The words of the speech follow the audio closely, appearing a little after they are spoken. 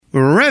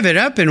Rev it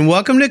up and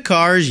welcome to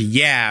Cars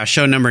Yeah,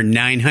 show number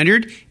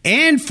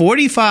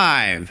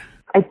 945.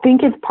 I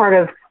think it's part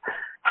of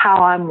how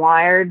I'm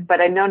wired,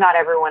 but I know not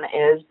everyone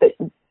is, but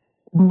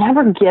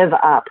never give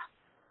up.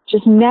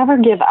 Just never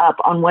give up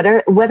on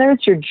whether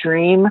it's your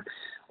dream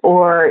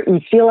or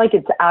you feel like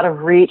it's out of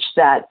reach,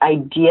 that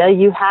idea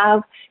you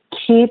have,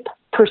 keep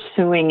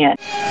pursuing it.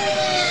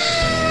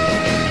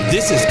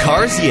 This is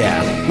Cars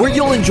Yeah, where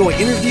you'll enjoy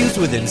interviews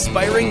with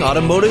inspiring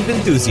automotive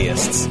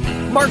enthusiasts.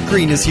 Mark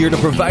Green is here to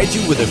provide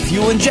you with a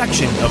fuel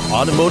injection of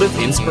automotive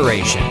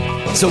inspiration.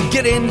 So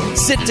get in,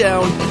 sit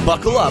down,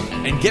 buckle up,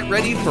 and get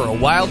ready for a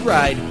wild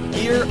ride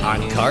here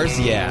on Cars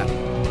Yeah.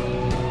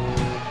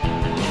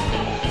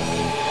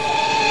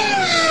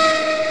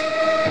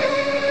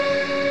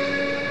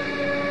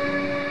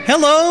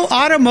 Hello,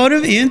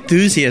 automotive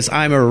enthusiasts.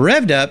 I'm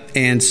revved up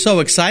and so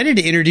excited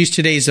to introduce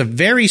today's a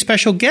very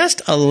special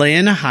guest,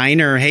 Lynn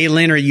Heiner. Hey,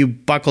 Lynn, are you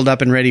buckled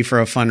up and ready for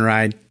a fun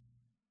ride?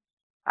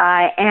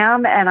 I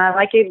am, and I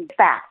like it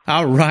fast.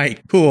 All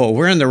right, cool.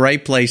 We're in the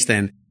right place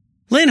then.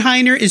 Lynn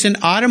Heiner is an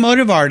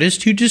automotive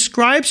artist who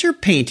describes her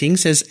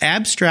paintings as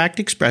abstract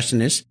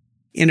expressionists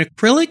in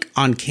acrylic,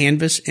 on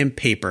canvas, and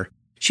paper.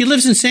 She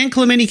lives in San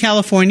Clemente,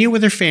 California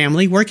with her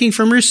family, working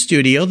from her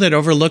studio that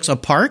overlooks a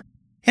park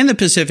and the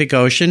Pacific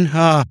Ocean.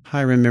 Ah,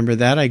 I remember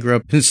that. I grew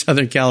up in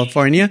Southern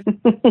California.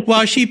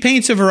 While she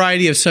paints a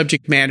variety of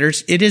subject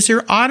matters, it is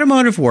her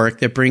automotive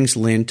work that brings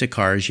Lynn to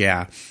Cars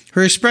Yeah.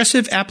 Her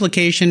expressive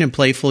application and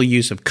playful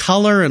use of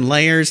color and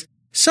layers,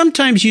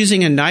 sometimes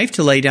using a knife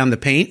to lay down the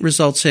paint,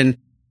 results in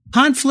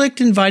conflict,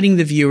 inviting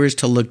the viewers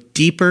to look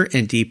deeper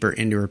and deeper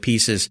into her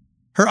pieces.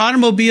 Her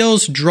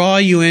automobiles draw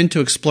you in to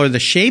explore the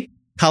shape,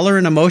 color,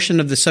 and emotion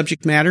of the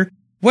subject matter,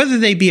 whether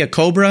they be a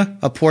Cobra,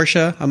 a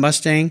Porsche, a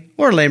Mustang,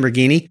 or a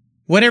Lamborghini.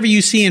 Whatever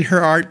you see in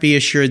her art, be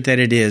assured that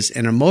it is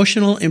an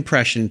emotional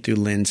impression through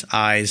Lynn's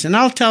eyes. And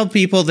I'll tell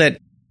people that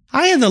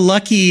I had the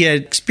lucky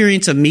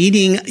experience of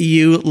meeting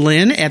you,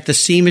 Lynn, at the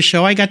SEMA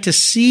show. I got to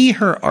see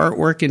her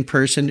artwork in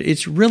person.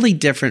 It's really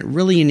different,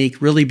 really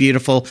unique, really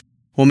beautiful.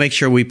 We'll make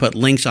sure we put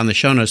links on the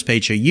show notes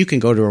page so you can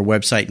go to her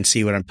website and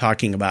see what I'm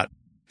talking about.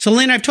 So,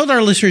 Lynn, I've told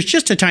our listeners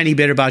just a tiny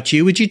bit about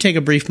you. Would you take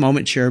a brief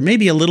moment, share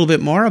maybe a little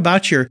bit more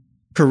about your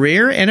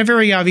career and a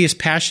very obvious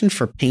passion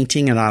for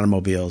painting and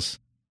automobiles?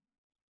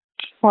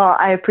 Well,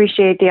 I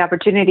appreciate the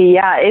opportunity.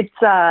 Yeah,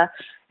 it's a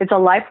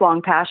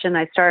lifelong passion.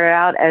 I started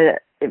out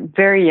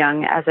very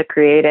young as a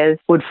creative,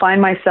 would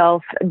find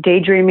myself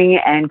daydreaming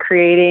and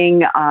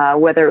creating,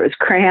 whether it was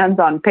crayons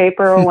on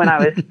paper when I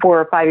was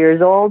 4 or 5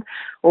 years old,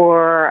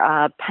 or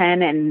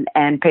pen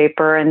and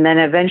paper. And then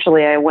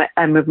eventually I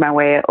moved my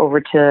way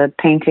over to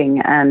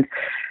painting. And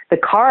the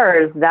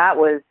cars,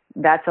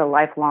 that's a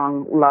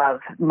lifelong love.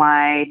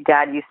 My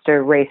dad used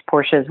to race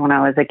Porsches when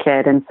I was a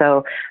kid, and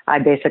so I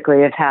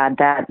basically have had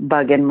that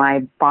bug in my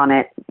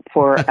bonnet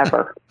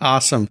forever.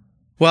 Awesome.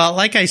 Well,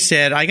 like I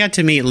said, I got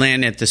to meet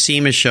Lynn at the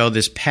SEMA show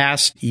this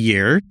last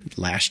year,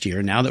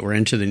 now that we're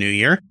into the new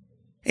year.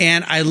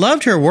 And I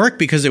loved her work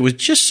because it was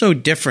just so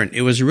different.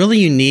 It was really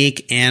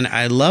unique, and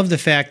I love the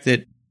fact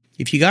that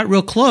if you got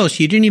real close,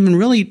 you didn't even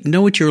really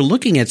know what you were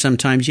looking at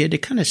sometimes. You had to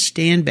kind of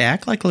stand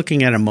back like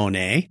looking at a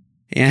Monet.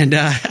 And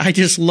I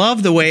just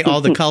love the way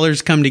all the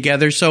colors come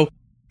together. So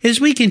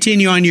as we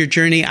continue on your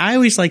journey, I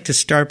always like to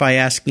start by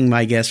asking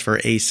my guests for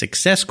a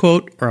success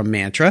quote or a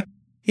mantra.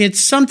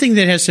 It's something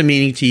that has some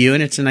meaning to you,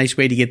 and it's a nice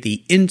way to get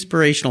the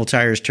inspirational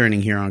tires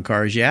turning here on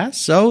Cars Yeah.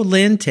 So,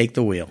 Lynn, take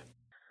the wheel.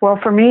 Well,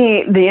 for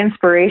me, the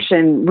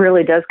inspiration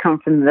really does come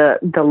from the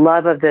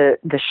love of the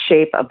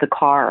shape of the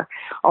car.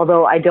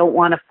 Although I don't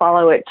want to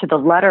follow it to the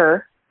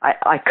letter,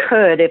 I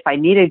could if I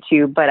needed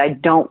to, but I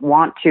don't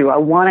want to. I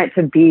want it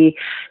to be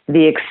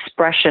the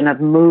expression of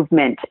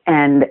movement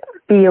and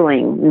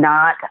feeling,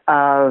 not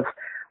of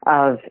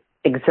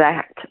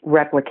exact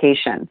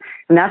replication.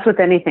 And that's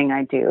with anything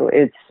I do.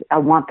 I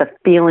want the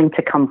feeling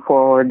to come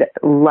forward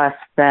less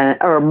than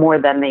or more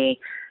than the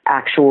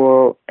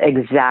actual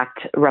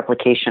exact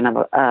replication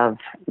of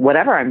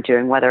whatever I'm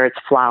doing, whether it's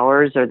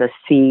flowers or the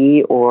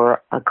sea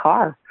or a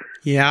car.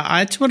 Yeah,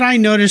 that's what I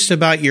noticed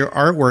about your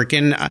artwork.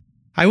 And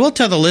I will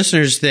tell the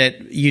listeners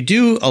that you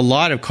do a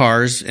lot of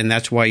cars, and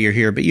that's why you're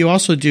here, but you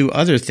also do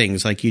other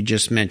things like you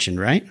just mentioned,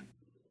 right?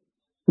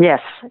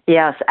 Yes.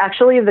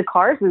 Actually, the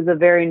cars is a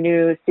very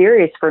new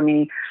series for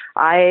me.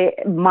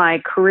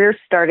 My career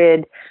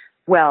started,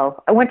 I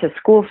went to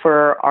school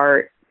for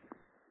art,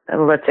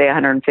 let's say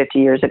 150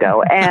 years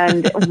ago.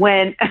 And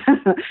when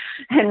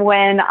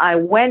I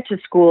went to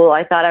school,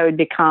 I thought I would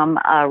become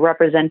a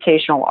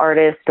representational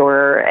artist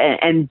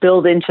and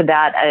build into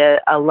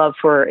that a love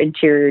for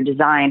interior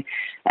design.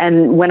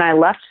 And when I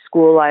left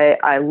school,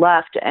 I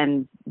left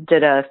and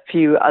did a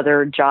few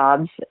other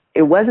jobs.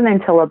 It wasn't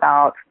until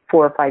about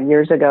 4 or 5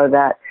 years ago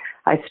that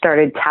I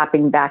started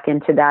tapping back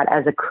into that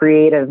as a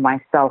creative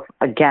myself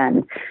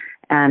again.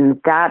 And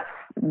that's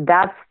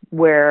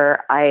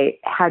where I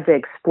had to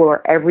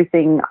explore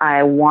everything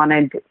I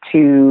wanted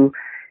to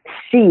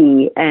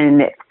see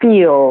and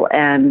feel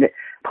and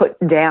put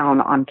down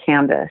on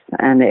canvas.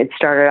 And it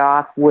started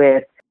off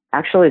with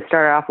actually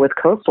started off with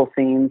coastal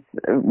scenes,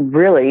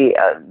 really,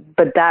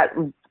 but that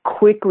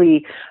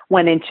quickly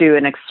went into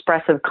an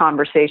expressive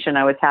conversation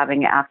I was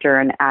having after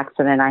an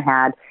accident I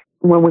had.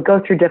 When we go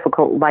through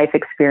difficult life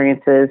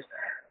experiences,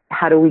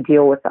 how do we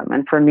deal with them?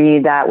 And for me,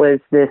 that was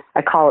this,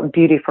 I call it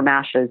Beauty from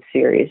Ashes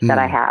series that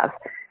I have.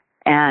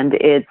 And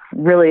it's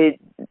really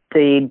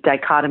the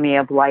dichotomy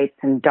of lights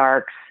and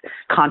darks,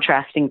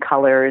 contrasting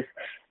colors,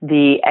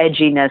 the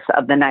edginess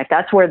of the knife.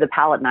 That's where the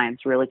palette knives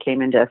really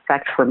came into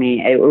effect for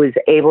me. It was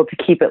able to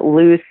keep it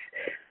loose.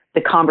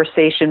 The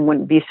conversation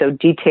wouldn't be so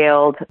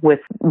detailed with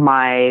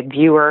my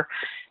viewer.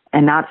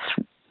 And that's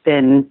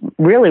been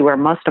really where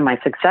most of my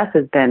success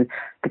has been.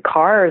 The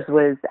Cars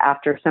was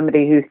after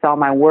somebody who saw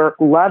my work,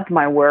 loved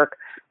my work,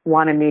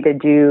 wanted me to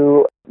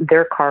do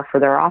their car for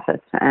their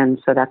office. And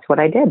so that's what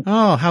I did.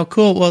 Oh, how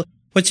cool. Well,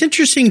 what's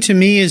interesting to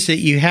me is that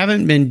you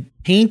haven't been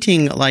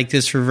painting like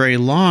this for very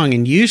long.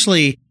 And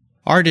usually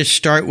artists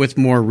start with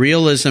more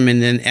realism,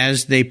 and then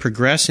as they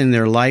progress in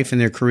their life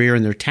and their career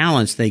and their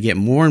talents, they get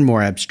more and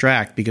more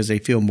abstract because they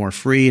feel more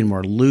free and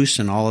more loose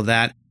and all of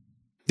that.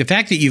 The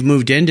fact that you've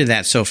moved into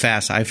that so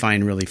fast, I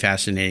find really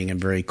fascinating and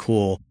very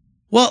cool.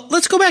 Well,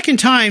 let's go back in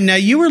time. Now,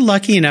 you were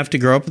lucky enough to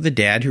grow up with a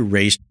dad who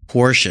raised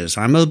Porsches.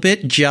 I'm a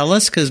bit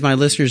jealous because my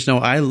listeners know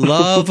I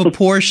love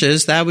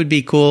Porsches. That would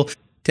be cool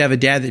to have a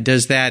dad that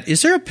does that.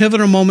 Is there a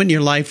pivotal moment in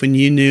your life when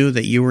you knew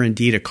that you were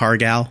indeed a car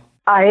gal?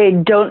 I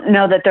don't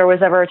know that there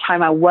was ever a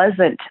time I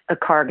wasn't a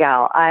car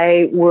gal.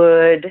 I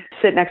would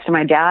sit next to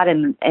my dad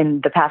in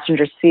the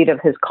passenger seat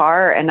of his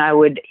car, and I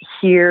would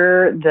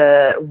hear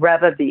the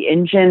rev of the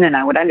engine, and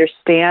I would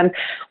understand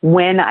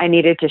when I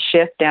needed to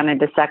shift down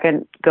into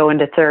second, go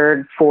into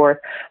third, fourth,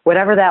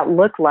 whatever that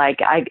looked like.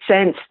 I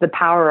sensed the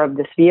power of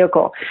this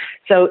vehicle.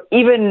 So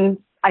even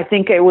I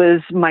think it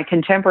was my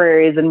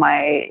contemporaries in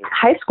my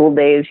high school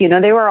days, you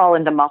know, they were all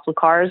into muscle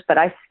cars, but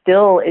I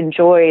still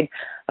enjoyed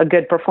a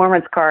good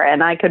performance car,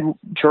 and I could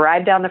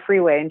drive down the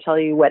freeway and tell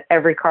you what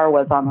every car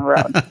was on the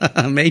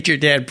road. Made your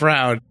dad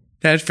proud.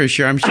 That's for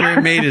sure. I'm sure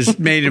it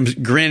made him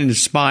grin and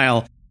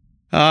smile.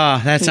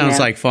 Ah, that sounds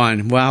like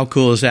fun. Wow, how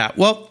cool is that?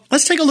 Well,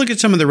 let's take a look at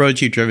some of the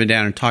roads you've driven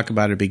down and talk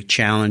about a big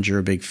challenge or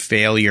a big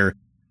failure.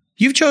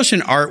 You've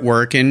chosen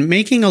artwork, and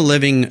making a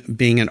living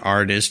being an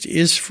artist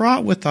is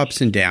fraught with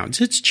ups and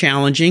downs. It's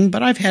challenging,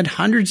 but I've had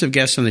hundreds of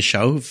guests on the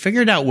show who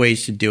figured out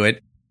ways to do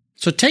it.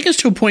 So take us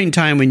to a point in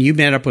time when you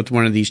met up with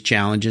one of these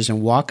challenges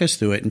and walk us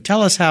through it and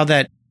tell us how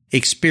that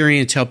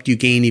experience helped you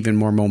gain even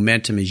more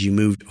momentum as you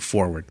moved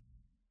forward.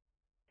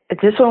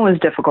 This one was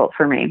difficult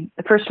for me.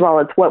 First of all,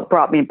 it's what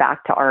brought me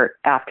back to art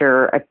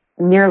after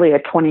nearly a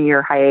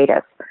 20-year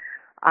hiatus.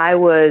 I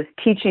was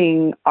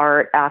teaching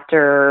art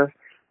after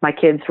my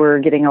kids were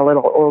getting a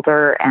little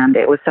older, and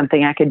it was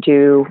something I could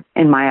do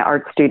in my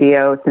art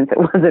studio since it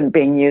wasn't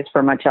being used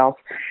for much else.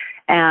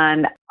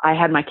 And I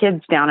had my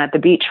kids down at the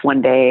beach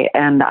one day,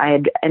 and I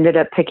had ended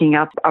up picking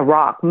up a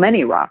rock,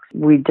 many rocks.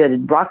 We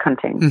did rock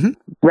hunting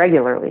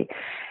regularly.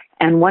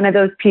 And one of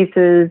those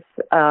pieces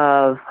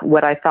of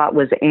what I thought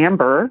was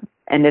amber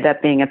ended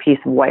up being a piece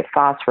of white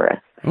phosphorus.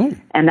 Ooh.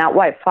 And that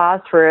white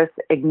phosphorus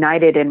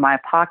ignited in my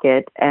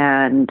pocket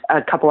and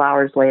a couple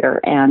hours later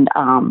and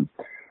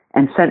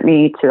sent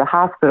me to the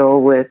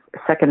hospital with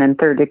second and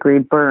third degree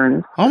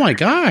burns. Oh my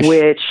gosh.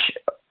 Which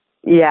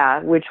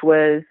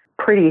was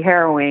pretty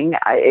harrowing.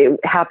 It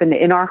happened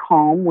in our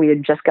home. We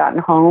had just gotten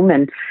home,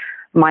 and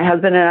my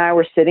husband and I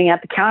were sitting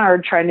at the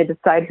counter trying to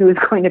decide who was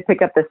going to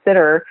pick up the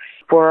sitter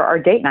for our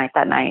date night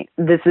that night.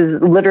 This is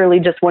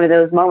literally just one of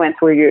those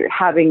moments where you're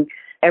having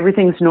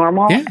everything's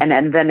normal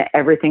and then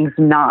everything's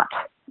not.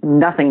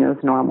 Nothing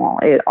is normal.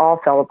 It all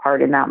fell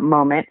apart in that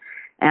moment.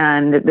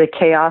 And the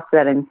chaos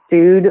that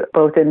ensued,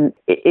 both in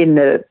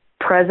the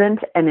present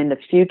and in the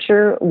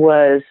future,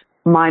 was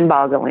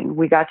mind-boggling.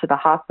 We got to the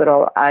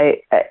hospital.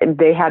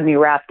 They had me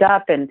wrapped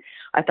up, and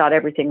I thought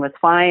everything was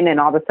fine. And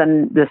all of a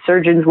sudden, the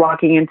surgeon's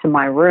walking into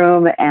my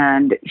room,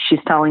 and she's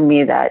telling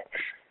me that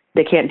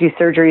they can't do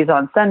surgeries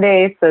on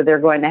Sundays, so they're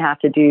going to have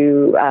to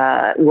do.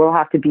 We'll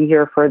have to be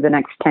here for the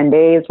next 10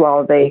 days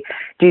while they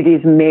do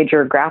these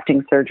major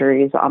grafting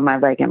surgeries on my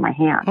leg and my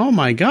hand. Oh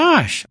my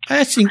gosh,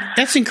 that's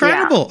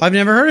incredible! Yeah. I've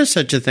never heard of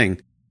such a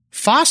thing.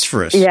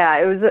 Phosphorus.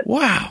 Yeah, it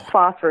was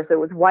phosphorus. It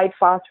was white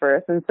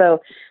phosphorus, and so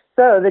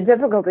the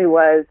difficulty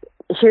was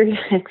here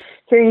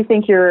you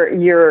think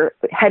you're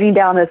heading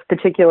down this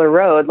particular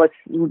road. Let's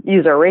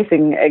use our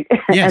racing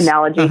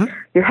analogy. Uh-huh.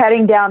 You're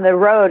heading down the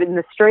road in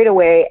the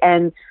straightaway,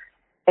 and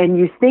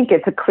you think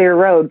it's a clear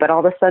road, but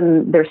all of a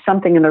sudden there's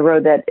something in the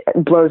road that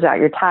blows out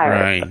your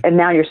tires, and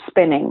now you're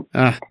spinning.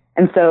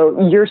 And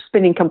so you're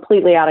spinning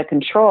completely out of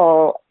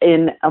control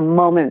in a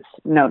moment's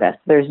notice.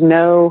 There's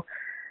no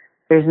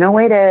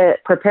way to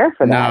prepare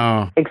for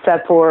that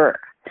except for,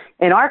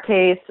 in our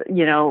case,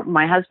 you know,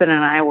 my husband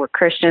and I were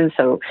Christians,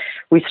 so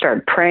we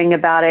started praying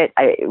about it.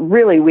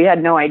 We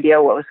had no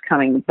idea what was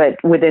coming.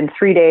 But within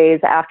 3 days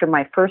after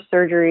my first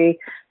surgery,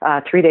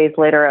 3 days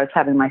later, I was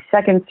having my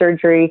second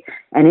surgery.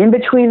 And in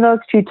between those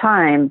two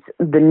times,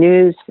 the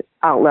news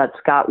outlets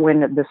got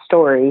wind of the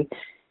story.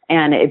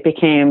 and it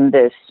became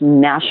this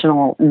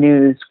national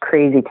news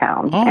crazy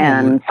town. Oh.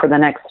 And for the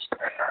next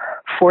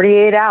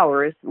 48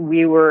 hours,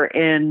 we were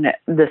in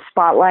the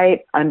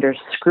spotlight, under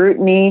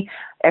scrutiny,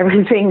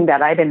 everything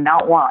that I did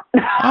not want.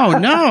 Oh,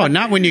 no,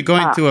 not when you're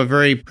going through a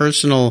very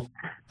personal,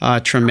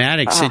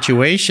 traumatic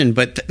situation.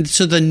 But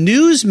so the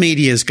news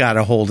media's got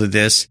a hold of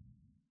this.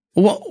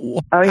 Well,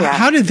 Oh, yeah.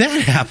 How did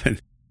that happen?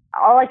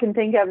 All I can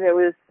think of,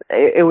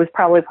 it was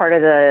probably part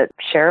of the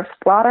sheriff's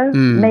blotter,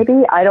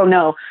 maybe. I don't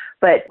know.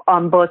 But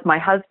on both my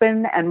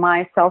husband and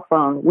my cell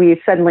phone, we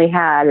suddenly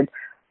had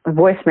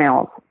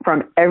voicemails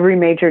from every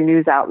major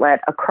news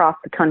outlet across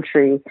the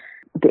country.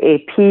 The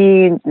AP,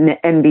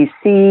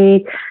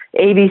 NBC,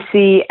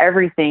 ABC,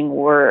 everything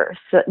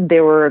they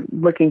were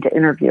looking to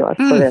interview us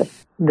for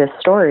this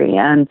story.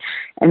 And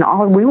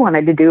all we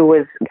wanted to do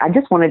was, I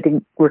just wanted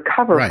to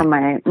recover from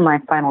my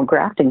final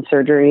grafting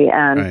surgery.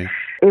 And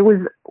it was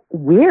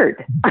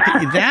weird.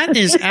 That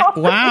is,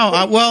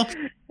 wow. Well,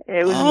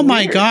 oh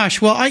my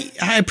gosh. Well,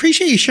 I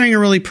appreciate you sharing a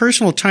really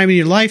personal time in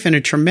your life and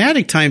a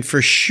traumatic time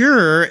for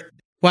sure.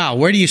 Wow.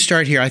 Where do you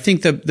start here? I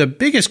think the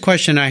biggest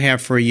question I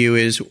have for you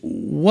is,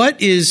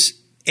 what is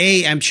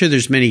I'm sure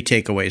there's many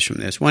takeaways from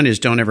this. One is,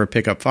 don't ever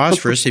pick up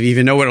phosphorus if you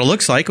even know what it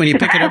looks like when you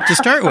pick it up to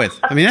start with.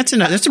 I mean, that's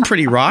a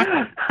pretty rock.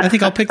 I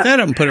think I'll pick that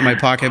up and put it in my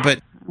pocket.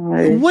 But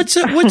what's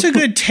a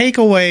good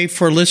takeaway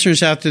for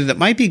listeners out there that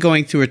might be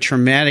going through a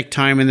traumatic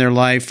time in their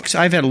life? Because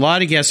I've had a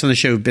lot of guests on the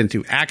show who've been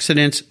through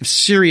accidents,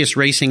 serious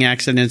racing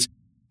accidents,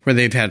 where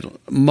they've had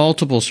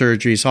multiple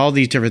surgeries, all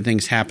these different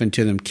things happen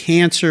to them,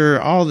 cancer,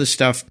 all this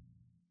stuff.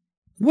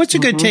 What's a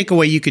good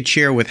takeaway you could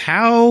share with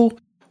how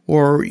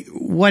or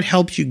what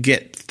helped you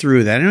get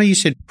through that? I know you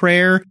said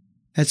prayer.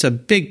 That's a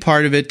big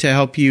part of it to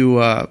help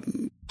you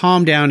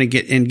calm down and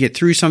get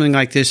through something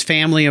like this.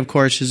 Family, of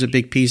course, is a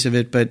big piece of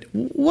it. But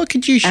what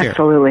could you share?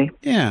 Absolutely.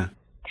 Yeah.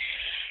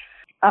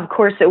 Of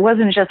course, it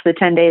wasn't just the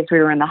 10 days we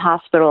were in the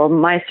hospital.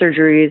 My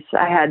surgeries,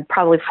 I had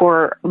probably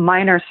 4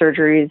 minor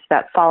surgeries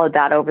that followed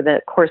that over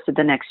the course of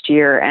the next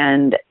year,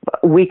 and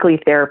weekly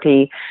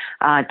therapy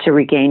to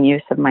regain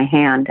use of my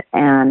hand.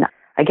 And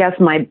I guess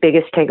my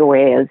biggest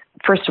takeaway is,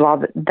 first of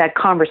all, that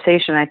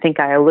conversation I think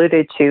I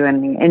alluded to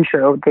in the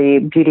intro,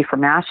 the Beauty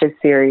from Ashes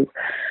series,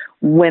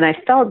 when I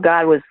felt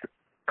God was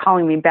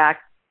calling me back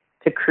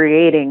to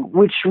creating,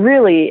 which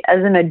really,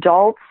 as an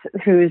adult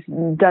who's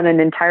done an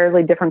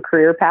entirely different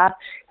career path,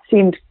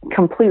 seemed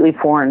completely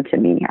foreign to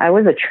me. I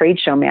was a trade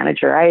show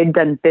manager. I had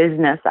done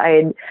business.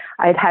 I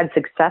had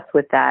success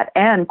with that.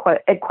 And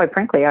quite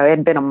frankly, I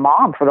had been a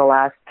mom for the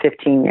last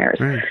 15 years.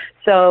 Right.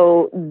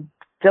 So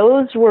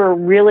those were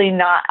really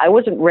not, I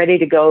wasn't ready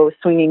to go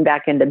swinging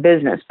back into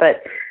business.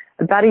 But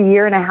about a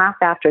year and a half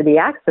after the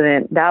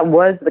accident, that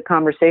was the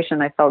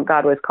conversation I felt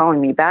God was calling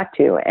me back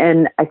to.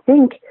 And I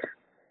think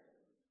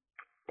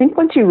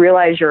once you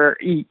realize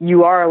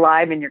you are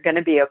alive and you're going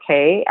to be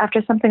okay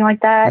after something like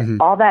that,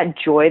 all that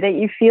joy that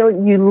you feel,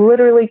 you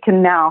literally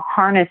can now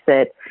harness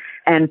it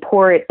and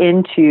pour it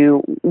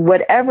into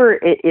whatever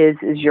it is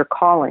your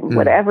calling,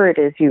 whatever it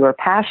is you are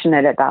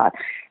passionate about.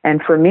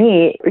 And for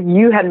me,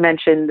 you had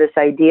mentioned this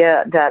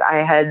idea that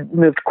I had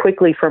moved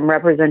quickly from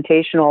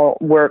representational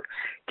work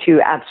to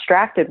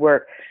abstracted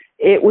work.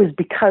 It was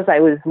because I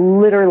was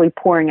literally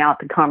pouring out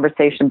the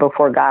conversation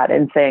before God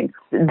and saying,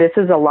 this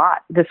is a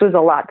lot. This was a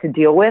lot to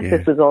deal with. Yeah.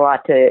 This was a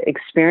lot to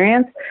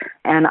experience.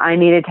 And I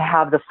needed to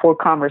have the full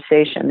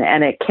conversation.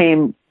 And it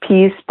came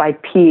piece by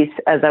piece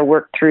as I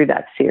worked through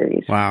that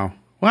series. Wow.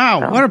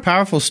 So. What a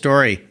powerful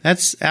story.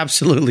 That's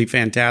absolutely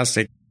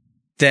fantastic.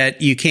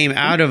 That you came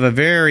out of a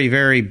very,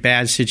 very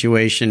bad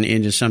situation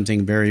into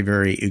something very,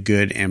 very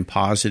good and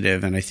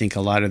positive. And I think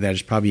a lot of that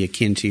is probably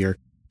akin to your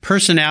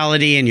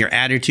personality and your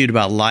attitude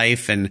about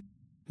life and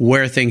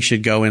where things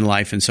should go in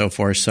life and so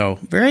forth. So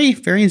very,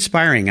 very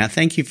inspiring.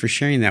 Thank you for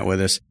sharing that with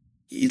us.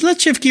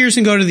 Let's shift gears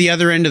and go to the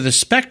other end of the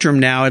spectrum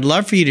now. I'd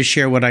love for you to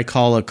share what I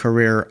call a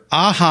career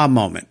aha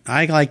moment.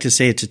 I like to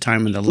say it's a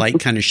time when the light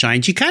kind of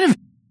shines. You kind of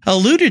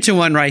alluded to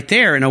one right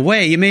there in a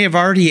way. You may have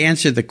already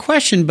answered the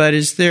question, but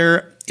is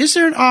there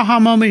an aha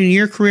moment in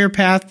your career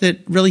path that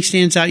really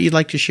stands out you'd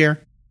like to share?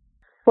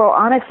 Well,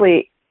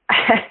 honestly,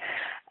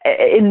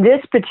 in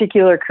this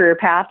particular career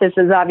path, this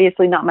is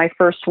obviously not my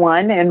first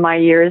one in my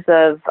years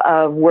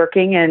of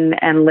working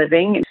and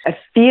living. I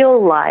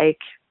feel like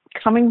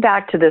coming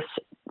back to this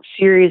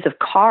series of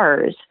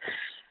cars,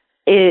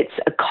 it's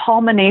a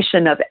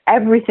culmination of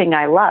everything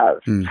I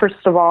love.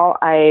 First of all,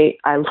 I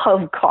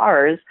love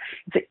cars.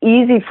 It's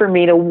easy for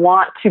me to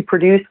want to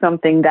produce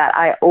something that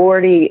I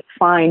already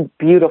find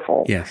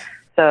beautiful. Yes.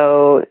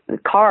 So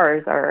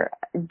cars are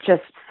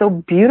just so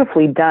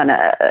beautifully done,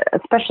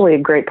 especially a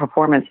great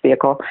performance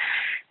vehicle.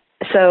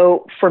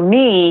 So for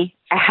me,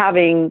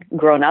 having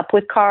grown up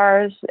with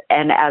cars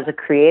and as a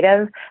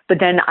creative, but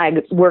then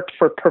I worked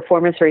for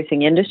performance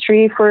racing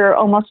industry for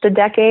almost a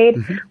decade,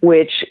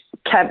 which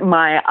kept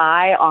my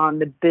eye on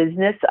the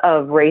business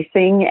of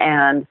racing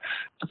and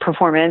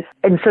performance.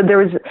 And so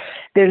there's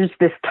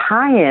this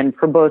tie-in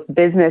for both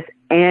business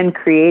and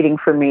creating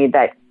for me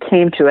that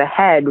came to a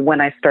head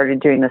when I started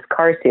doing this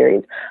car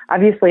series.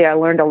 Obviously, I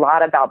learned a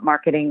lot about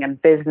marketing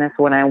and business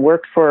when I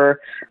worked for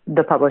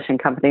the publishing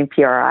company,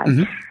 PRI.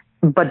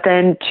 Mm-hmm. But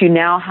then to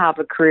now have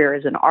a career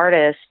as an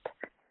artist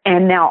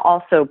and now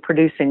also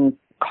producing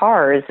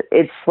cars,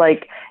 it's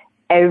like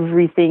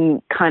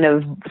everything kind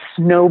of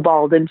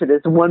snowballed into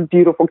this one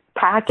beautiful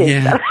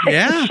package that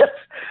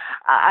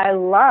I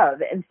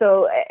love. And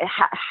so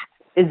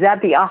is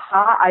that the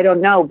aha? I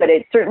don't know, but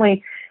it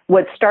certainly,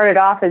 what started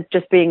off as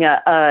just being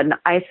an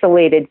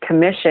isolated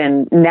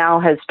commission now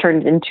has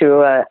turned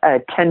into a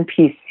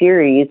 10-piece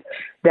series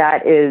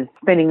that is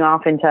spinning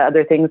off into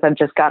other things. I've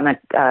just gotten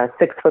a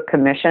 6-foot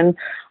commission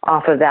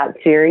off of that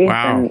series.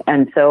 Wow.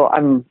 And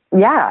so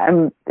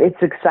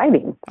it's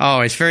exciting.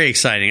 Oh, it's very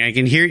exciting. I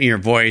can hear it in your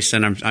voice,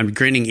 and I'm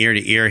grinning ear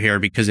to ear here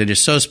because it is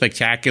so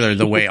spectacular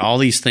the way all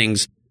these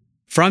things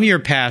from your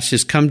past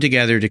has come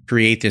together to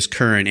create this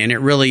current. And it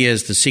really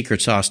is the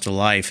secret sauce to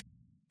life.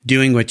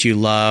 Doing what you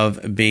love,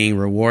 being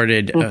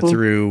rewarded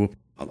through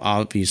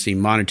obviously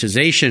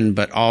monetization,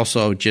 but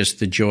also just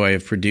the joy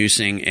of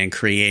producing and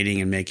creating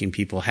and making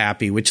people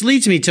happy, which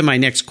leads me to my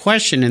next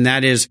question. And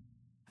that is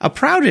a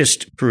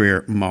proudest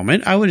career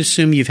moment. I would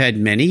assume you've had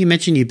many. You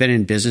mentioned you've been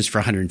in business for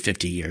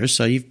 150 years,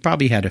 so you've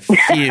probably had a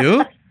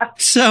few.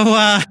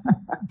 So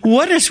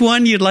what is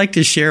one you'd like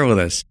to share with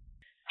us?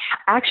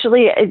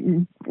 Actually,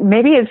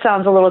 maybe it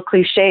sounds a little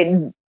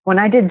cliche. When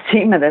I did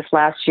SEMA this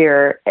last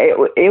year,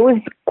 it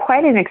was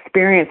quite an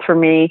experience for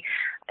me.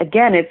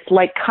 Again, it's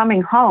like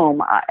coming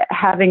home,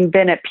 having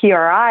been at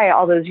PRI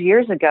all those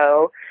years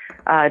ago,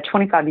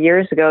 20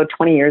 years ago.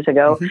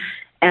 Mm-hmm.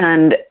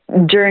 And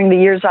during the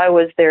years I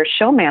was their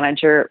show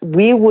manager,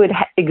 we would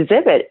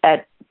exhibit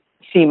at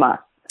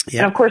SEMA.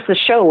 Yeah. And of course, the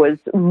show was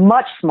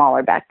much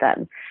smaller back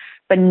then.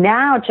 But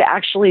now to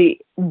actually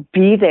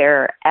be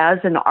there as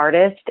an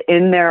artist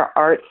in their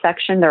art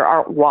section, their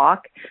art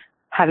walk,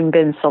 having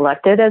been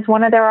selected as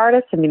one of their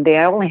artists, I mean, they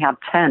only have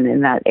 10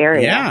 in that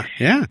area.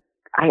 Yeah.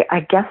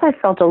 I guess I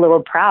felt a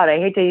little proud. I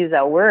hate to use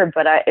that word,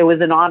 but it was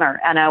an honor,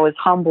 and I was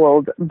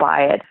humbled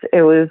by it.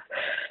 It was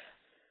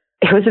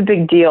a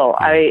big deal.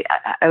 I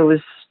was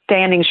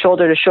standing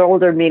shoulder to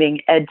shoulder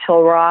meeting Ed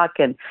Tilrock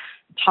and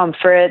Tom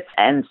Fritz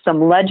and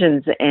some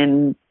legends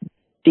in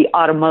the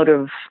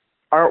automotive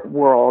art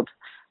world.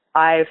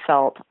 I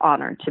felt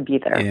honored to be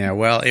there. Yeah,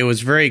 well, it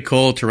was very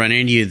cool to run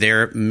into you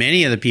there.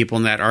 Many of the people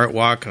in that art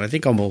walk, I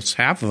think almost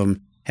half of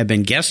them have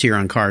been guests here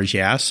on Cars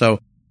Yeah. So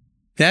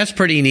that's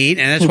pretty neat.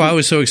 And that's why I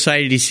was so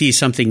excited to see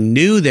something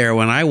new there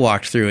when I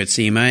walked through at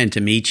SEMA and to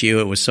meet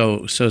you. It was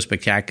so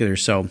spectacular.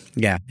 So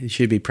yeah, you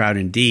should be proud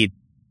indeed.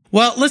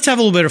 Well, let's have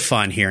a little bit of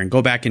fun here and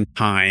go back in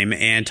time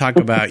and talk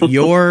about I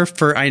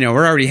know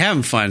we're already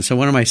having fun. So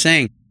what am I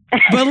saying?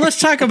 But let's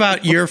talk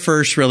about your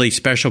first really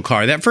special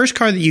car. That first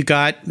car that you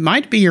got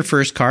might be your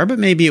first car, but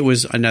maybe it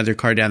was another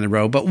car down the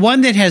road, but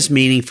one that has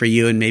meaning for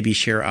you, and maybe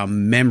share a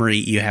memory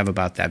you have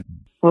about that.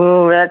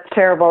 Oh, that's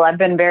terrible. I've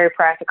been very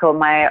practical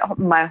my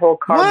whole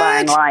car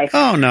buying life.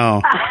 Oh,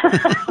 no.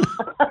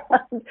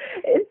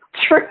 It's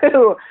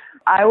true.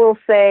 I will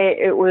say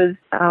it was,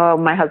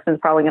 my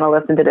husband's probably going to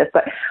listen to this,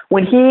 but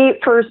when he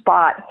first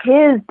bought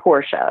his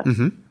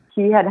Porsche,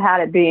 he had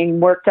it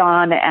being worked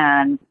on,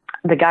 and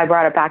the guy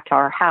brought it back to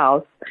our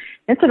house.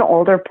 It's an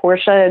older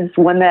Porsche. It's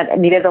one that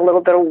needed a little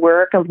bit of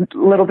work, a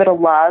little bit of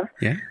love.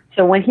 Yeah.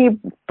 So when he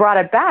brought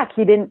it back,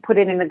 he didn't put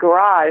it in the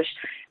garage.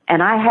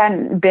 And I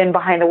hadn't been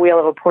behind the wheel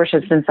of a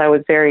Porsche since I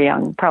was very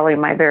young, probably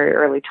in my very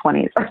early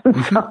 20s.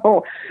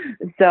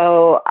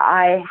 So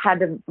I had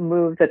to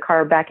move the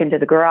car back into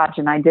the garage,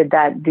 and I did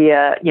that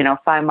via,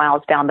 5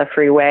 miles down the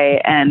freeway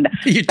and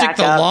you took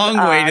the long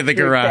way to the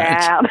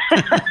garage.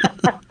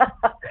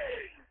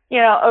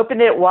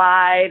 Opened it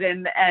wide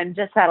and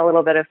just had a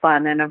little bit of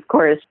fun. And of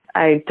course,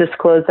 I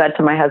disclosed that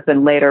to my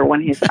husband later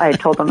when I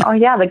told him, oh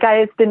yeah, the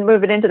guys didn't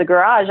move it into the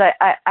garage.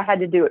 I had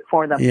to do it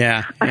for them.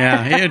 Yeah.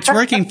 It's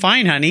working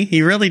fine, honey.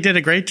 He really did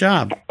a great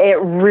job. It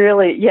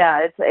really,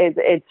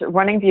 it's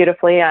running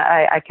beautifully.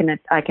 I can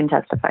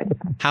testify to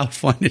that. How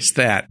fun is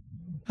that?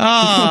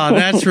 Oh,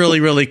 that's really,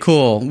 really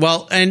cool.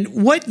 Well, and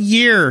what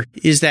year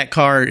is that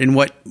car and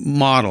what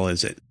model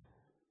is it?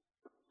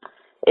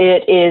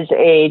 It is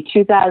a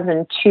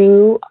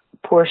 2002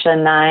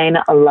 Porsche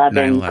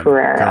 911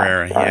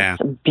 Carrera. So yeah.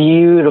 It's a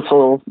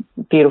beautiful,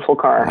 beautiful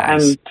car.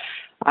 Nice.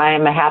 I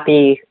am a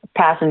happy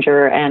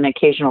passenger and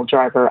occasional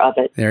driver of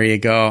it. There you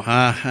go.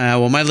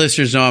 Well, my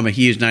listeners know I'm a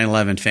huge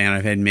 911 fan.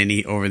 I've had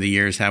many over the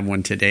years, have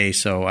one today,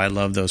 so I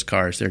love those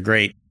cars. They're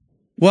great.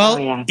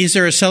 Well, Is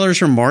there a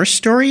seller's remorse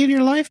story in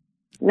your life?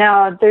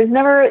 No, there's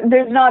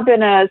not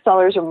been a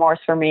seller's remorse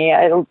for me.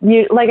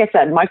 Like I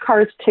said, my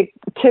cars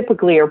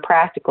typically are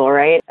practical,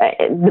 right?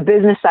 The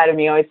business side of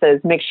me always says,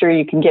 make sure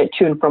you can get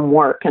to and from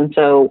work. And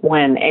so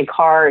when a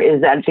car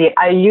is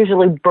I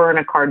usually burn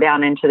a car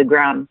down into the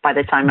ground by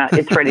the time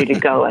it's ready to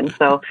go. And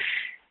so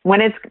when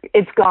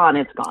it's gone,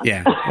 it's gone.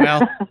 Yeah.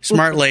 Well,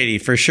 smart lady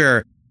for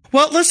sure.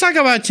 Well, let's talk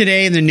about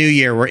today and the new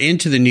year. We're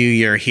into the new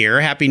year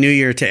here. Happy New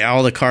Year to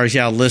all the Cars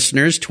Yeah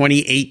listeners.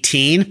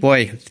 2018.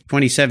 Boy,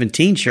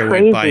 2017 sure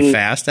went by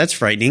fast. That's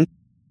frightening.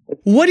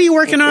 What are you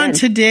working on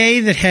today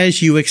that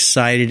has you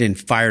excited and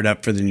fired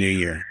up for the new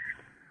year?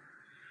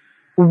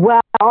 Well,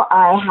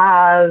 I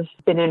have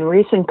been in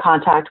recent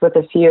contact with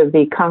a few of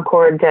the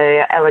Concours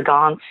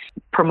d'Elegance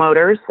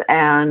promoters,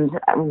 and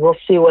we'll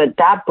see what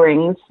that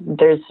brings.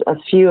 There's a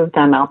few of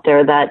them out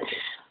there that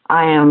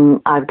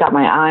I've got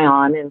my eye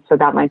on, and so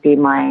that might be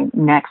my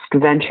next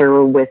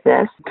venture with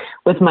this.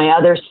 With my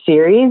other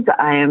series,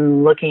 I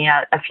am looking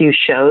at a few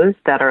shows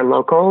that are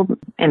local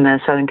in the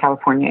Southern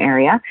California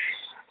area.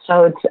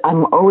 So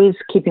I'm always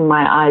keeping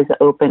my eyes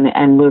open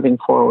and moving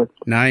forward.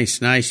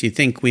 Nice. You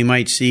think we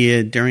might see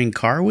it during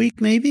Car Week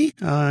maybe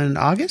in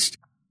August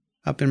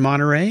up in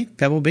Monterey,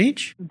 Pebble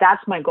Beach?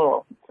 That's my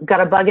goal.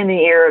 Got a bug in the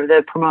ear of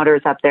the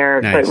promoters up there,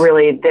 nice. But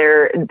really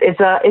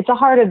it's a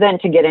hard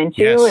event to get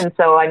into. Yes. And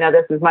so I know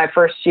this is my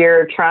first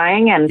year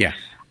trying, and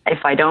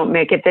if I don't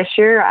make it this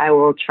year, I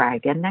will try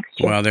again next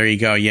year. Well, there you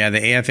go. Yeah, the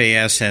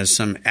AFAS has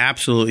some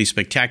absolutely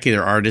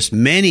spectacular artists.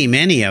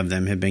 Many of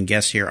them have been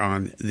guests here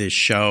on this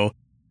show.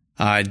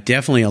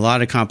 Definitely a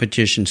lot of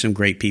competition, some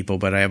great people,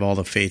 but I have all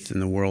the faith in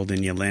the world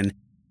in you, Lynn.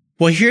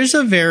 Well,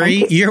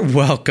 you're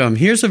welcome.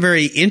 Here's a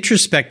very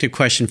introspective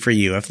question for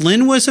you. If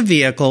Lynn was a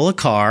vehicle, a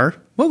car,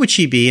 what would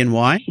she be and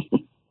why?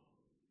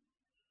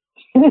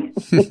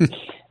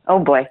 Oh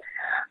boy.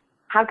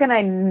 How can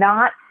I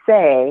not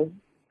say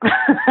a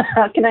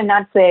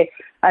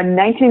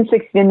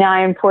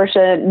 1969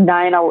 Porsche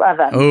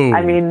 911? Oh,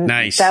 I mean,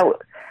 nice.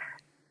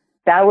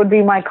 That would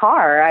be my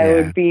car. I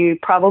would be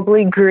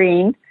probably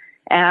green,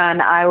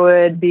 and I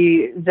would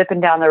be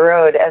zipping down the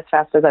road as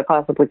fast as I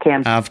possibly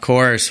can. Of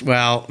course.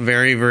 Well,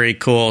 very, very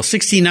cool.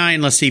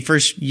 69, let's see,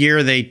 first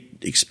year they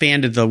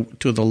expanded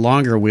to the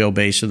longer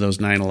wheelbase of those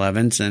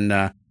 911s. And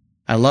I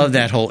love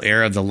that whole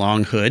era of the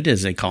long hood,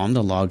 as they call them,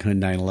 the long hood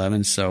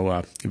 911.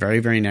 So very,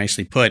 very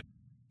nicely put.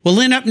 Well,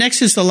 Lynn, up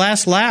next is the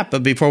last lap.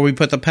 But before we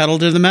put the pedal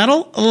to the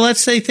metal,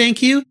 let's say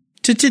thank you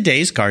to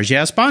today's Cars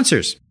Yeah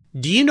sponsors.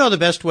 Do you know the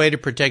best way to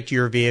protect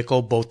your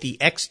vehicle, both the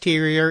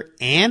exterior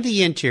and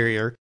the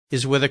interior,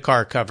 is with a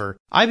car cover?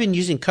 I've been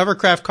using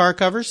Covercraft car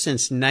covers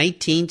since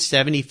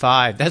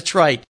 1975. That's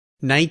right,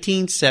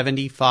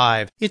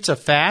 1975. It's a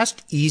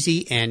fast,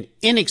 easy, and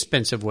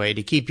inexpensive way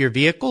to keep your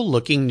vehicle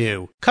looking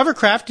new.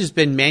 Covercraft has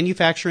been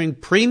manufacturing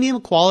premium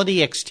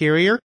quality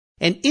exterior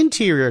and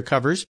interior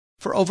covers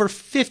for over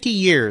 50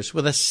 years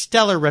with a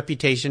stellar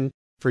reputation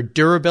for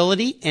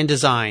durability and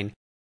design.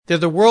 They're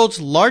the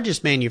world's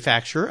largest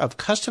manufacturer of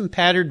custom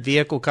patterned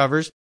vehicle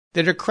covers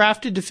that are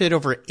crafted to fit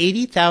over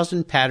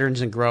 80,000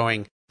 patterns and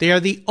growing. They are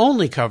the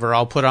only cover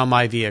I'll put on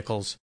my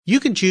vehicles. You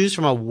can choose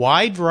from a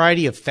wide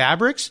variety of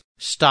fabrics,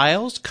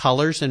 styles,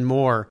 colors, and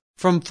more.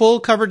 From full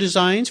cover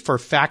designs for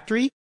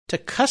factory to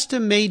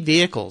custom-made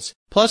vehicles,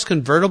 plus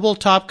convertible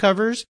top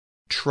covers,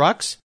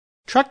 trucks,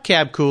 truck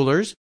cab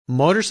coolers,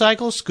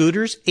 motorcycles,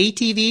 scooters,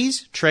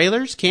 ATVs,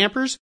 trailers,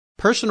 campers,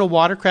 personal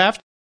watercraft,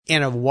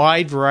 and a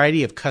wide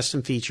variety of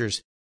custom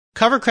features.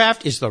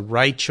 Covercraft is the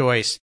right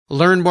choice.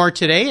 Learn more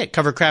today at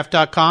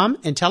covercraft.com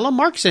and tell them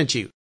Mark sent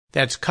you.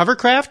 That's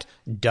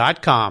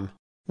covercraft.com.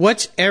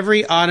 What's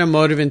every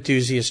automotive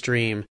enthusiast's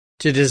dream?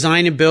 To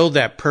design and build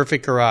that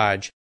perfect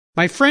garage.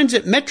 My friends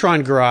at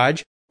Metron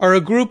Garage are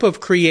a group of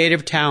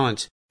creative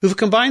talents who've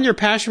combined their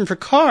passion for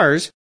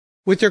cars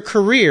with their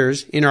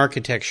careers in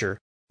architecture.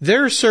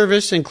 Their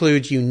service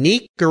includes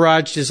unique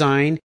garage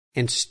design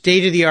and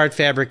state-of-the-art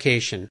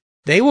fabrication.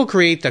 They will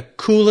create the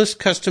coolest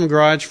custom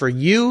garage for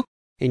you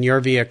and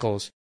your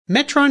vehicles.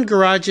 Metron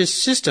Garage's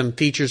system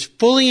features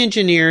fully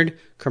engineered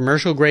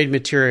commercial-grade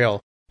material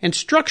and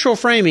structural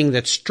framing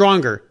that's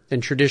stronger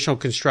than traditional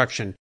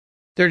construction.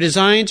 Their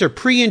designs are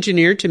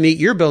pre-engineered to meet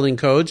your building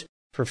codes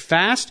for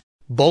fast,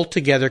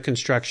 bolt-together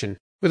construction.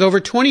 With over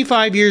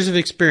 25 years of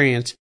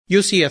experience,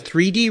 you'll see a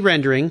 3D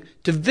rendering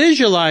to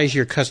visualize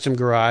your custom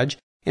garage,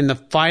 and the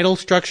final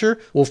structure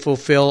will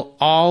fulfill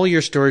all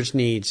your storage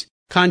needs.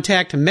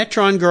 Contact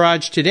Metron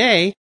Garage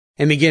today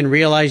and begin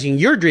realizing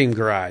your dream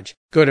garage.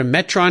 Go to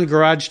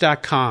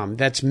metrongarage.com.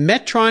 That's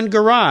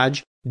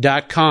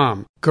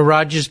metrongarage.com.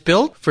 Garage is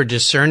built for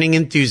discerning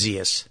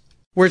enthusiasts.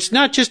 Where it's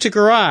not just a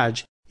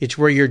garage, it's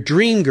where your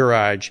dream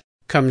garage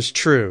comes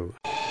true.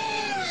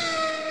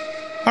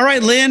 All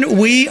right, Lynn,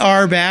 we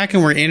are back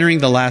and we're entering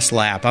the last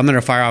lap. I'm going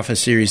to fire off a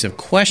series of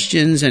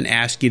questions and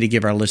ask you to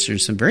give our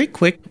listeners some very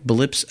quick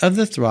blips of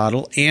the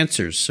throttle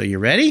answers. So you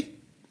ready?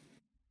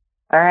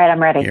 All right,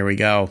 I'm ready. Here we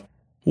go.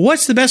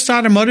 What's the best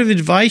automotive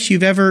advice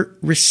you've ever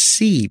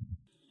received?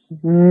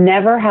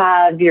 Never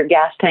have your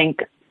gas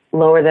tank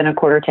lower than a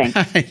quarter tank.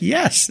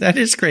 Yes, that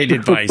is great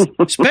advice,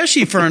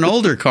 especially for an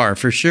older car,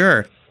 for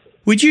sure.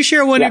 Would you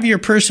share one of your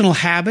personal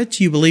habits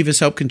you believe has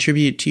helped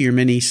contribute to your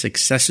many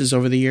successes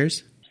over the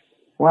years?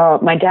 Well,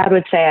 my dad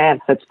would say I have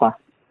chutzpah.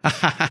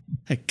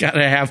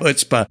 Gotta have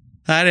chutzpah.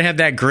 Gotta have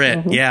that grit.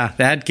 Mm-hmm. Yeah,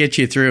 that gets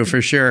you through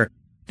for sure.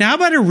 Now, how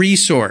about a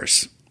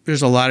resource?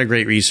 There's a lot of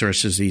great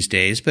resources these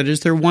days, but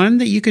is there one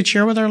that you could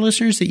share with our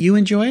listeners that you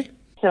enjoy?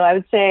 So I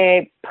would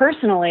say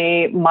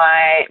personally,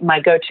 my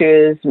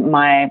go-to is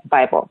my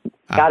Bible.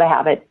 Got to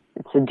have it.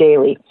 It's a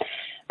daily.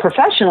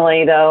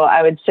 Professionally, though,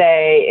 I would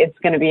say it's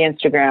going to be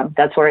Instagram.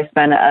 That's where I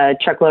spend a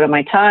truckload of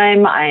my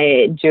time.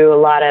 I do a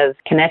lot of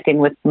connecting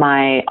with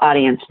my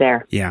audience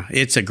there. Yeah,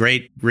 it's a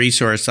great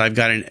resource. I've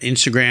got an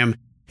Instagram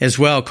as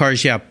well,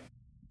 Cars Yeah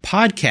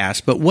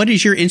Podcast. But what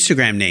is your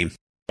Instagram name?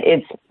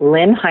 It's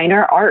Lynn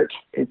Heiner Art.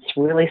 It's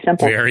really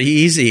simple. Very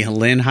easy.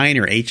 Lynn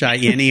Heiner,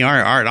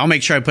 Hiner Art. I'll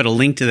make sure I put a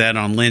link to that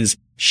on Lynn's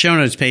show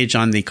notes page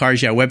on the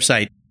Cars Yeah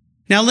website.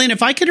 Now, Lynn,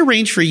 if I could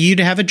arrange for you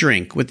to have a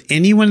drink with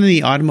anyone in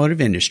the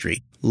automotive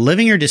industry,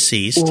 living or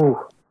deceased,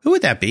 who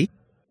would that be?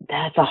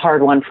 That's a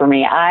hard one for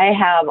me. I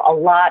have a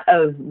lot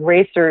of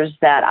racers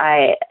that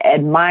I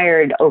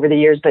admired over the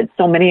years, but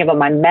so many of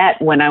them I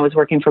met when I was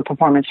working for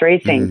Performance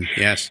Racing.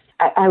 Yes.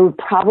 I would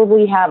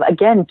probably have,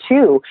 again,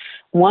 two.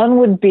 One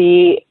would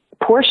be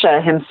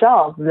Porsche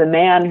himself, the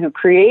man who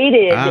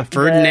created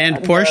Ferdinand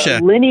Porsche.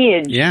 The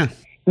lineage. Yeah.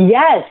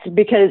 Yes,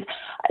 because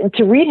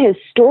to read his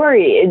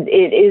story,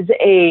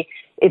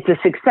 it's a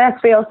success,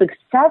 fail,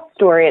 success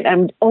story. And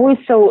I'm always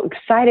so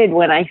excited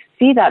when I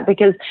see that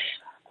because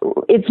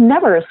it's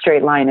never a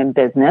straight line in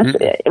business,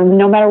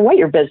 no matter what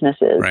your business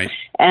is. Right.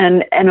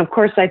 And of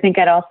course, I think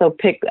I'd also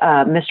pick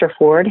Mr.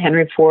 Ford,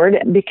 Henry Ford,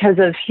 because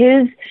of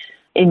his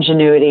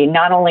ingenuity,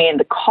 not only in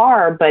the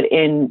car, but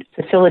in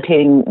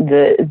facilitating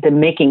the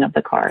making of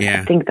the car.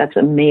 Yeah. I think that's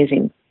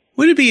amazing.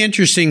 Would it be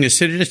interesting to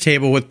sit at a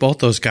table with both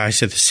those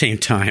guys at the same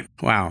time?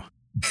 Wow.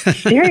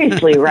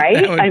 Seriously,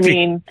 right? I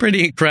mean,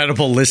 pretty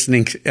incredible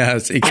listening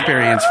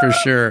experience for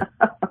sure.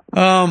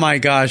 Oh my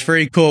gosh,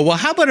 very cool. Well,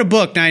 how about a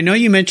book? Now, I know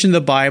you mentioned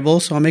the Bible,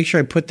 so I'll make sure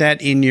I put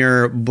that in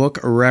your book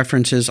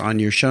references on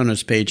your show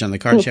notes page on the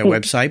Cars Yeah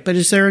website. But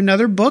is there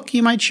another book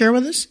you might share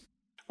with us?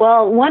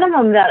 Well, one of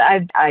them that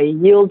I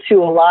yield to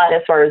a lot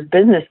as far as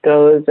business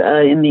goes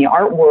in the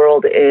art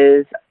world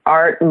is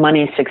Art,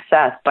 Money,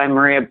 Success by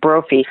Maria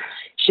Brophy.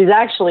 She's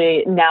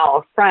actually now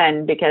a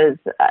friend because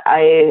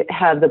I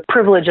have the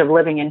privilege of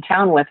living in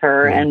town with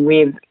her,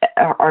 and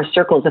our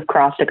circles have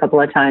crossed a couple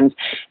of times.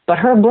 But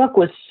her book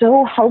was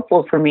so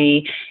helpful for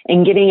me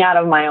in getting out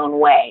of my own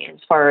way as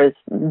far as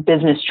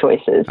business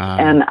choices.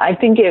 And I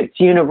think it's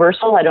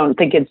universal. I don't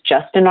think it's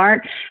just in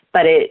art,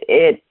 but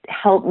it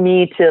helped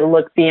me to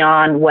look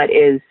beyond what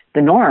is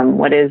the norm,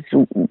 what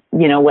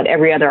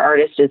every other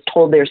artist is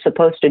told they're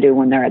supposed to do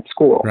when they're at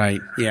school.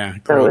 Right. Yeah.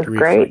 So it was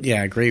great.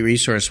 Yeah. Great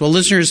resource. Well,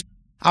 listeners,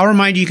 I'll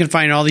remind you can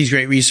find all these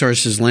great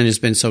resources Lynn has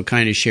been so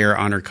kind to share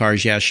on her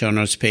Cars Yeah show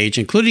notes page,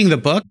 including the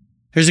book.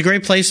 There's a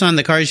great place on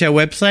the Cars Yeah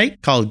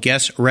website called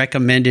Guest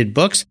Recommended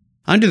Books.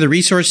 Under the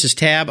Resources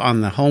tab on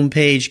the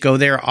homepage, go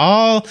there.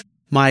 All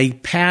my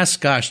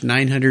past,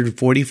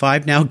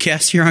 945 now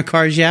guests here on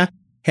Cars Yeah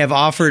have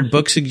offered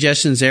book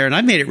suggestions there, and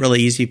I've made it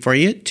really easy for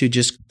you to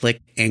just click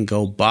and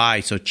go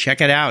buy. So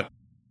check it out.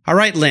 All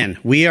right, Lynn,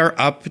 we are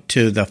up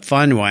to the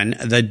fun one,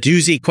 the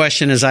doozy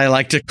question, as I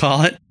like to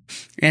call it.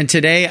 And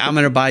today I'm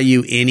going to buy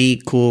you any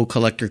cool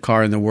collector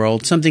car in the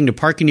world, something to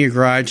park in your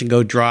garage and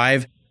go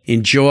drive,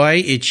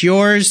 enjoy. It's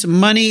yours.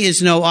 Money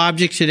is no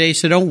object today,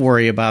 so don't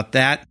worry about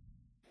that.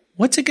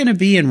 What's it going to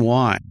be and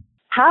why?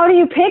 How do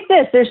you pick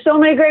this? There's so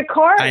many great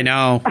cars. I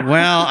know.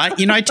 Well,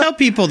 I tell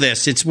people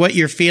this. It's what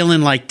you're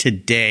feeling like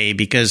today,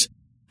 because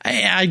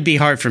it'd be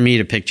hard for me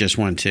to pick just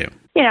one, too.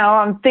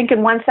 I'm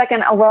thinking 1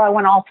 second, I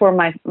want all four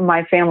of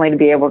my family to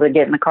be able to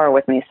get in the car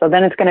with me. So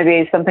then it's going to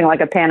be something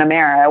like a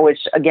Panamera, which,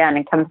 again,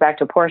 it comes back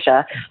to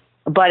Porsche.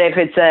 But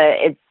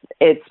if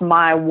it's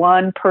my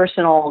one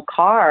personal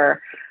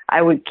car,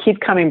 I would keep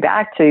coming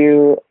back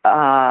to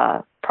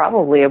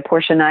probably a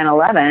Porsche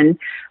 911,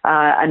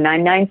 a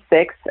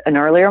 996, an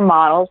earlier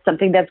model,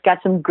 something that's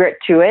got some grit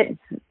to it,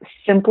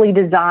 simply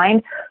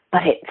designed,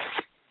 but it's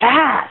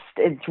fast.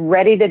 It's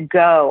ready to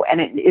go, and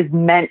it is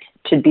meant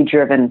to be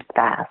driven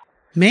fast.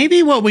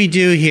 Maybe what we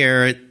do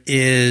here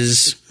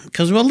is,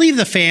 because we'll leave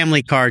the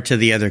family car to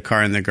the other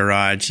car in the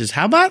garage, is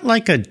how about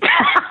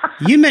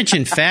you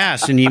mentioned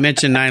fast and you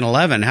mentioned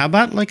 911. How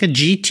about like a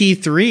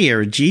GT3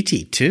 or a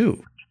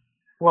GT2?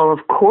 Well,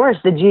 of course,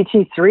 the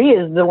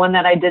GT3 is the one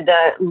that I did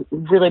the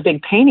really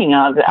big painting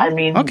of. I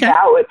mean, okay.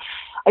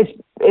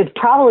 It's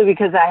probably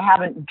because I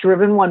haven't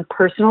driven one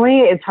personally.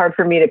 It's hard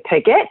for me to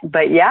pick it,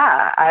 but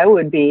yeah, I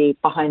would be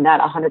behind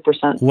that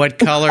 100%. What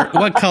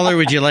color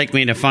would you like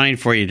me to find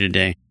for you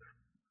today?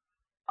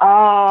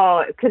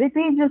 Oh, could it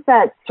be just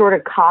that sort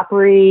of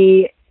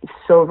coppery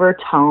silver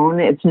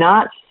tone? It's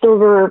not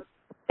silver.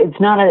 It's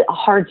not a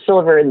hard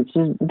silver.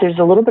 There's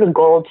a little bit of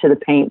gold to the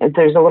paint.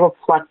 There's a little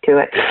fleck to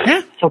it.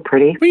 Yeah. So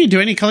pretty. Well, you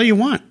do any color you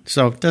want,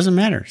 so it doesn't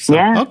matter. So,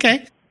 yeah.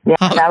 Okay. Yeah,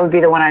 that would be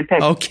the one I'd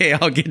pick. Okay,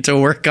 I'll get to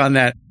work on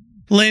that.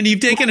 Lynn, you've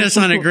taken us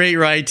on a great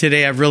ride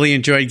today. I've really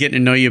enjoyed getting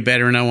to know you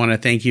better, and I want to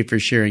thank you for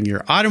sharing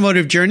your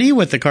automotive journey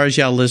with the Cars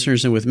Yeah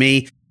listeners and with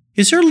me.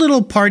 Is there a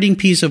little parting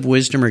piece of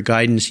wisdom or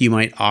guidance you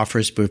might offer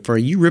us before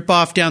you rip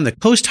off down the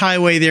coast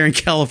highway there in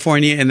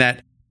California in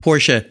that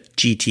Porsche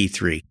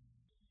GT3?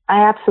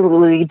 I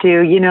absolutely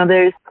do.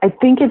 I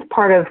think it's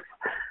part of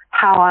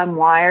how I'm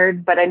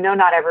wired, but I know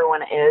not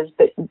everyone is.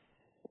 But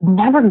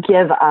never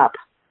give up.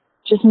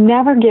 Just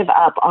never give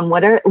up on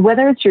whether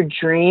it's your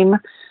dream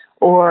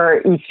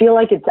or you feel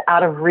like it's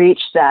out of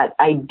reach, that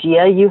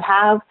idea you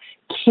have.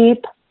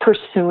 Keep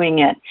pursuing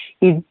it.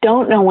 You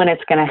don't know when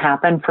it's going to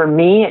happen. For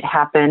me, it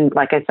happened,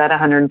 like I said,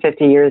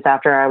 150 years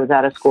after I was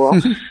out of school.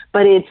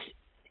 But it's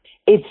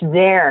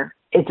there.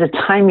 It's a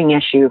timing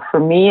issue. For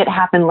me, it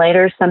happened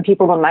later. Some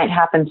people, it might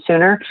happen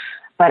sooner.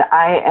 But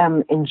I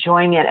am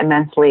enjoying it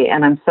immensely,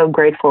 and I'm so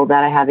grateful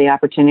that I have the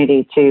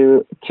opportunity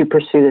to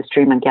pursue this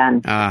dream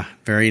again.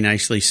 Very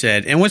nicely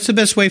said. And what's the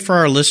best way for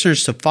our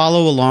listeners to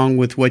follow along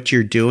with what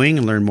you're doing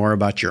and learn more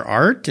about your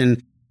art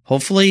and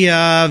hopefully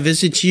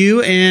visit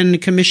you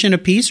and commission a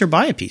piece or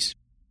buy a piece?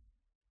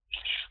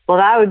 Well,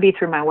 that would be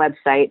through my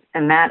website,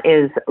 and that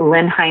is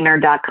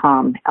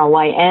lynhiner.com,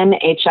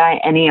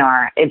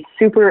 LYNHINER. It's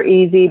super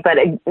easy, but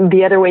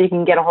the other way you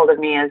can get a hold of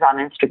me is on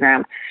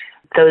Instagram.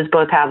 Those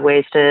both have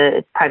ways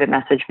to private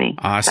message me.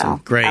 Awesome.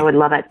 So great. I would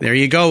love it. There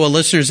you go. Well,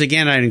 listeners,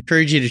 again, I'd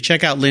encourage you to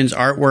check out Lyn's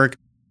artwork.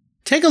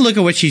 Take a look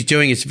at what she's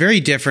doing. It's very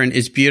different.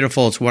 It's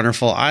beautiful. It's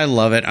wonderful. I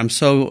love it. I'm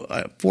so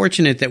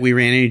fortunate that we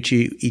ran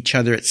into each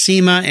other at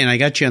SEMA, and I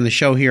got you on the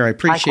show here. I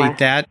appreciate Likewise.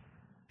 that.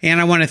 And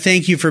I want to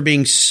thank you for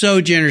being so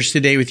generous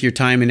today with your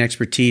time and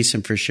expertise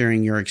and for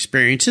sharing your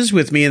experiences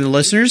with me and the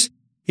listeners.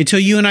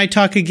 Until you and I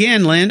talk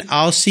again, Lyn,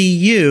 I'll see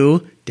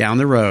you down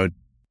the road.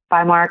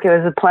 Bye, Mark. It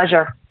was a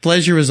pleasure.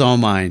 Pleasure was all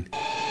mine.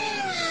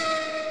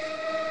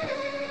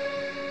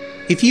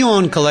 If you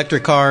own collector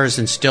cars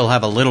and still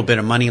have a little bit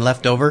of money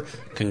left over,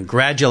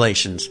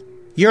 congratulations.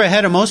 You're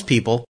ahead of most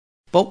people.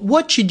 But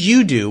what should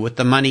you do with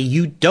the money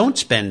you don't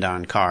spend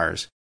on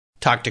cars?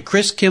 Talk to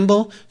Chris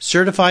Kimball,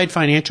 Certified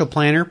Financial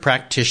Planner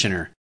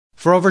Practitioner.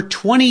 For over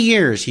 20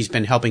 years, he's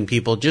been helping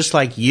people just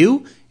like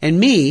you and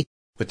me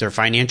with their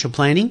financial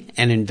planning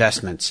and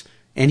investments.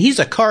 And he's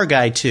a car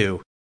guy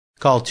too.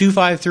 Call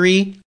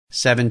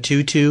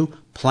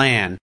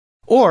 253-722-PLAN.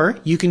 Or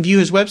you can view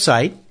his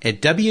website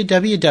at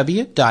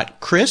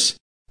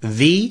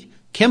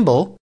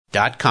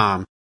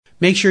www.chrisvkimball.com.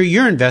 Make sure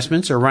your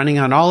investments are running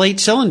on all 8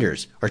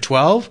 cylinders, or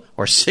 12,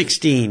 or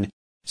 16.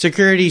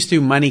 Securities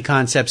through Money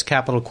Concepts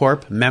Capital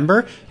Corp.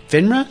 Member,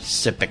 FINRA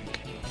SIPC.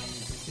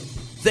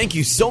 Thank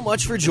you so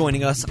much for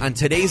joining us on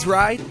today's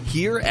ride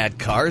here at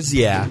Cars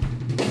Yeah.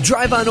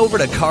 Drive on over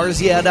to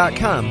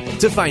carsyeah.com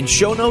to find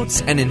show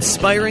notes and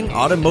inspiring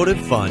automotive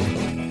fun.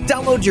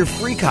 Download your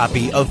free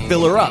copy of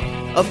Filler Up,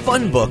 a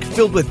fun book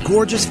filled with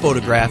gorgeous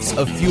photographs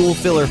of fuel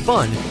filler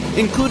fun,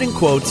 including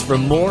quotes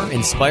from more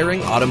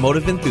inspiring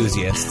automotive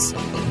enthusiasts.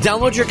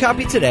 Download your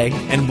copy today,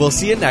 and we'll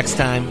see you next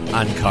time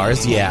on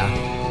Cars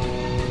Yeah.